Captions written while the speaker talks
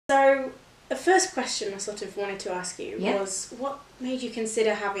So the first question I sort of wanted to ask you Yeah. was, what made you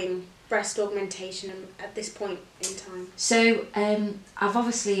consider having breast augmentation at this point in time? So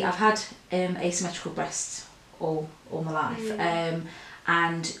I've had asymmetrical breasts all my life,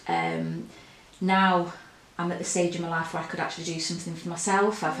 and now I'm at the stage in my life where I could actually do something for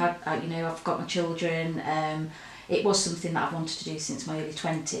myself. I've got my children. It was something that I've wanted to do since my early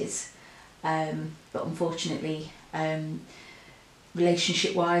 20s, but unfortunately,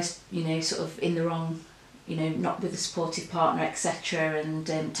 relationship wise, sort of in the wrong, not with a supportive partner, etc.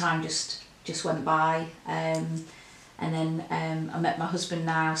 And time just went by. And then I met my husband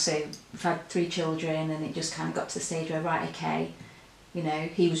now, so we've had 3 children, and it just kind of got to the stage where, right, okay,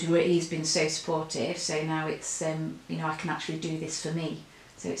 he's been so supportive, so now it's I can actually do this for me.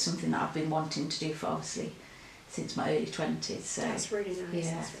 So it's something that I've been wanting to do for, obviously, since my early 20s. So that's really nice.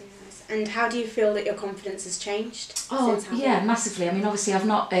 Yeah. That's really nice. And how do you feel that your confidence has changed? Oh, since having yeah, massively. I mean, obviously I've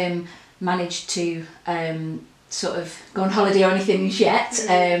not managed to sort of go on holiday or anything yet,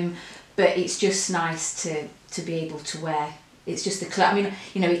 but it's just nice to be able to wear. It's just I mean,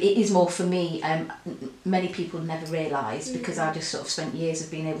 it is more for me. Many people never realise, because I just sort of spent years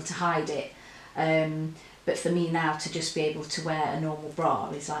of being able to hide it. But for me now, to just be able to wear a normal bra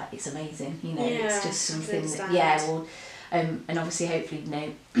is like, it's amazing. It's just something that, and obviously, hopefully,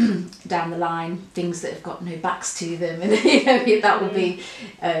 down the line, things that have got no backs to them, and that will be,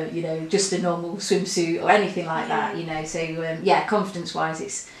 just a normal swimsuit or anything like that. So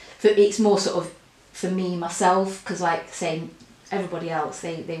confidence-wise, it's more sort of for me myself, because like saying everybody else,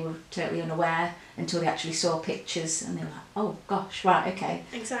 they were totally unaware until they actually saw pictures, and they were like, oh gosh, right, okay.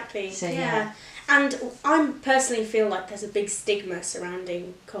 Exactly. So yeah. And I personally feel like there's a big stigma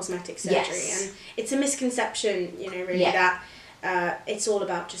surrounding cosmetic surgery, and it's a misconception, really, that it's all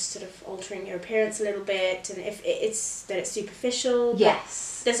about just sort of altering your appearance a little bit, and if it's superficial.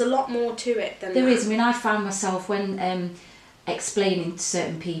 Yes. There's a lot more to it than there that. is. I mean, I found myself when explaining to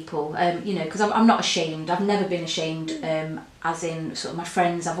certain people, because I'm not ashamed. I've never been ashamed, as in sort of my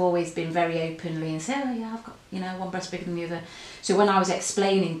friends. I've always been very openly and say, oh yeah, I've got one breast bigger than the other. So when I was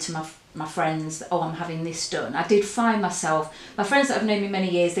explaining to my friends that, oh, I'm having this done, I did find myself, my friends that have known me many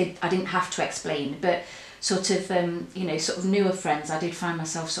years, I didn't have to explain, but sort of sort of newer friends, I did find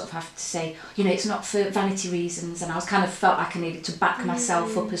myself sort of have to say, it's not for vanity reasons, and I was kind of felt like I needed to back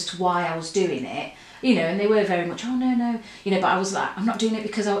myself up as to why I was doing it. And they were very much, oh no, but I was like, I'm not doing it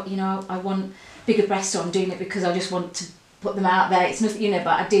because I want bigger breasts, or I'm doing it because I just want to put them out there. It's nothing, but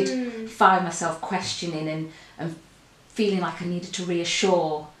I did find myself questioning and feeling like I needed to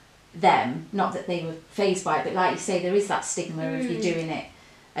reassure them, not that they were fazed by it, but like you say, there is that stigma of you doing it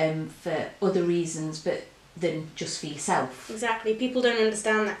for other reasons, but than just for yourself. Exactly. People don't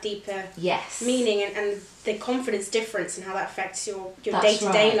understand that deeper meaning and the confidence difference and how that affects your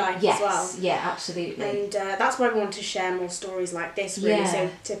day-to-day life as well. Yeah, absolutely. And that's why we want to share more stories like this, really,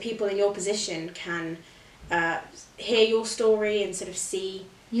 so people in your position can hear your story and sort of see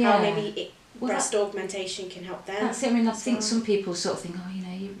how maybe breast augmentation can help them. That's it. I mean, I think some people sort of think, oh,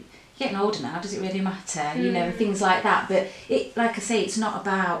 you're getting older now, does it really matter? And things like that. But it, like I say, it's not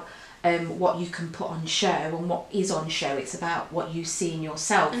about what you can put on show and what is on show. It's about what you see in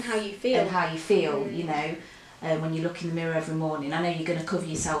yourself and how you feel. When you look in the mirror every morning. I know you're going to cover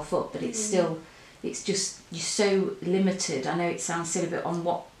yourself up, but it's still, it's just, you're so limited. I know it sounds silly, but on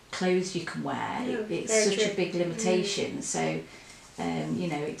what clothes you can wear, it's such a big limitation. So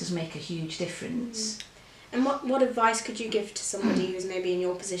it does make a huge difference. And what advice could you give to somebody who's maybe in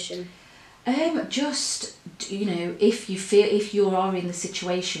your position? Just, if you are in the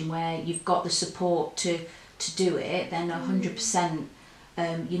situation where you've got the support to do it, then 100%,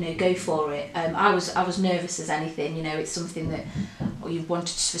 go for it. I was nervous as anything. It's something that you've wanted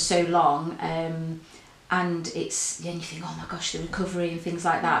for so long, and it's, and you think, oh my gosh, the recovery and things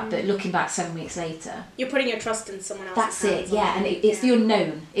like that. But looking back 7 weeks later, you're putting your trust in someone else. That's it, and it's the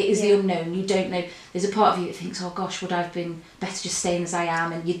unknown. It is the unknown. You don't know. There's a part of you that thinks, oh gosh, would I have been better just staying as I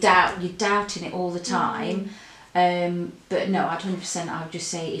am? And you're doubting it all the time. But no, I'd 100%. I would just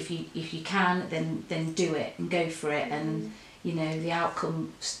say, if you can, then do it and go for it. And the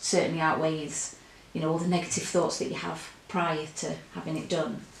outcome certainly outweighs all the negative thoughts that you have prior to having it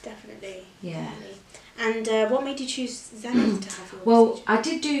done. Definitely. Yeah. Definitely. And what made you choose Zenith to have your Well, procedure? I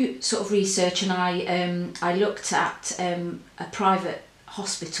did do sort of research, and I looked at a private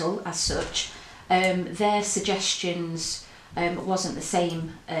hospital as such. Their suggestions wasn't the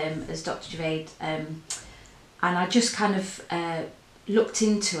same as Dr. Javaid, and I just kind of looked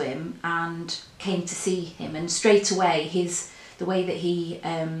into him and came to see him, and straight away the way that he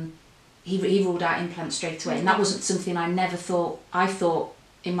ruled out implants straight away, and that wasn't something I thought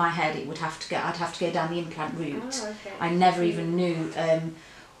in my head I'd have to go down the implant route. Oh, okay. I never even knew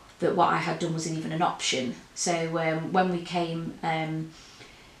that what I had done was even an option. So when we came,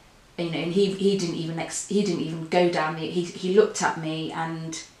 you know, and he didn't even go down the. He looked at me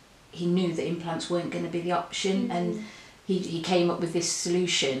and he knew that implants weren't going to be the option, and he came up with this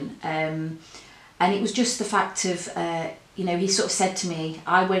solution. And it was just the fact of, you know, he sort of said to me,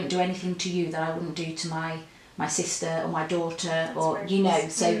 I won't do anything to you that I wouldn't do to my sister or my daughter. That's or you know,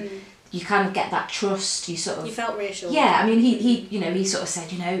 so you kind of get that trust. You sort of, you felt reassured. Yeah, I mean, he you know, he sort of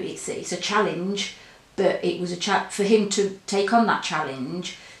said, you know, it's a challenge, but it was for him to take on that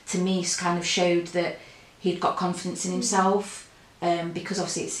challenge. To me, kind of showed that he'd got confidence in himself, because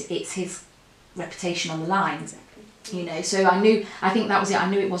obviously it's his reputation on the line. Exactly. You know, so I think that was it. I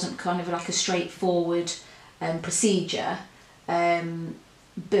knew it wasn't kind of like a straightforward procedure,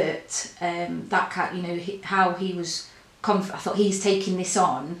 but that kind, you know, how he was I thought he's taking this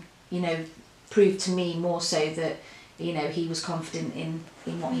on, you know, proved to me more so that, you know, he was confident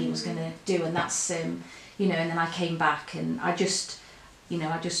in what he was going to do, and that's you know, and then I came back and I just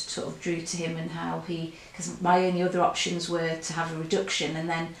sort of drew to him, and how because my only other options were to have a reduction and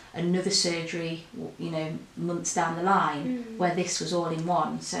then another surgery, you know, months down the line, where this was all in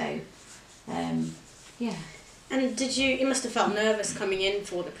one. So, yeah. And you must have felt nervous coming in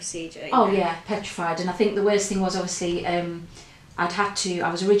for the procedure? Oh yeah, petrified. And I think the worst thing was obviously, I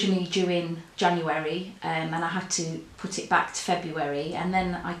was originally due in January, and I had to put it back to February, and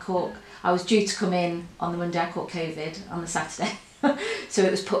then I was due to come in on the Monday. I caught COVID on the Saturday. So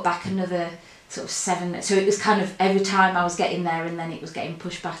it was put back another sort of 7. So it was kind of every time I was getting there, and then it was getting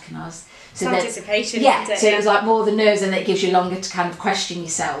pushed back, and I was anticipation. Yeah, so it was like more the nerves, and it gives you longer to kind of question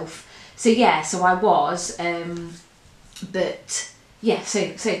yourself. So yeah, so I was, but yeah, so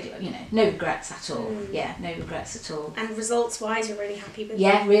you know, no regrets at all. Yeah, no regrets at all. And results wise, you're really happy with?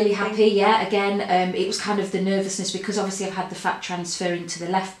 Yeah, really happy. Yeah, again, it was kind of the nervousness because obviously I've had the fat transfer into the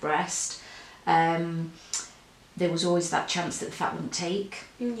left breast. There was always that chance that the fat wouldn't take.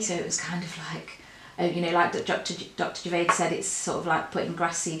 So it was kind of like, you know, like Dr. Javaid said, it's sort of like putting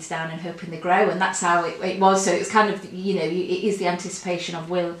grass seeds down and hoping they grow, and that's how it was. So it was kind of, you know, it is the anticipation of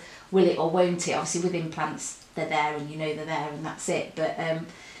will it or won't it. Obviously with implants, they're there and you know they're there and that's it. But,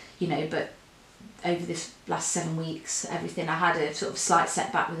 you know, but over this last 7 weeks, everything, I had a sort of slight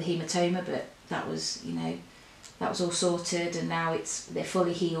setback with a hematoma, but that was, you know, that was all sorted, and now they're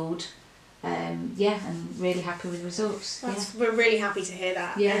fully healed. Yeah, and really happy with the results. We're really happy to hear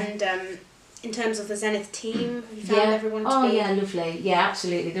that. Yeah. And in terms of the Zenith team, have you found everyone to be? Oh yeah, lovely. Yeah,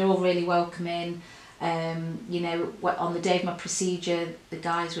 absolutely. They're all really welcoming. You know, on the day of my procedure, the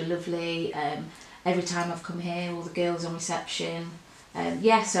guys were lovely. Every time I've come here, all the girls on reception.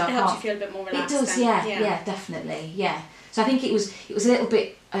 Yeah, so it helps you feel a bit more relaxed. It does, yeah, definitely, yeah. So I think it was a little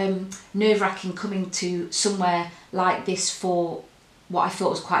bit nerve-wracking coming to somewhere like this for what I thought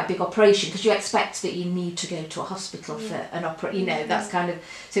was quite a big operation, because you expect that you need to go to a hospital for an opera, you know, that's kind of,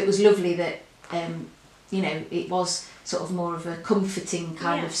 so it was lovely that, you know, it was sort of more of a comforting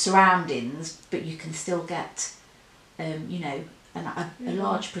kind of surroundings, but you can still get, you know, a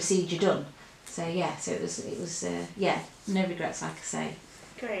large procedure done. So yeah, so it was yeah, no regrets, like I say.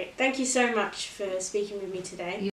 Great, thank you so much for speaking with me today.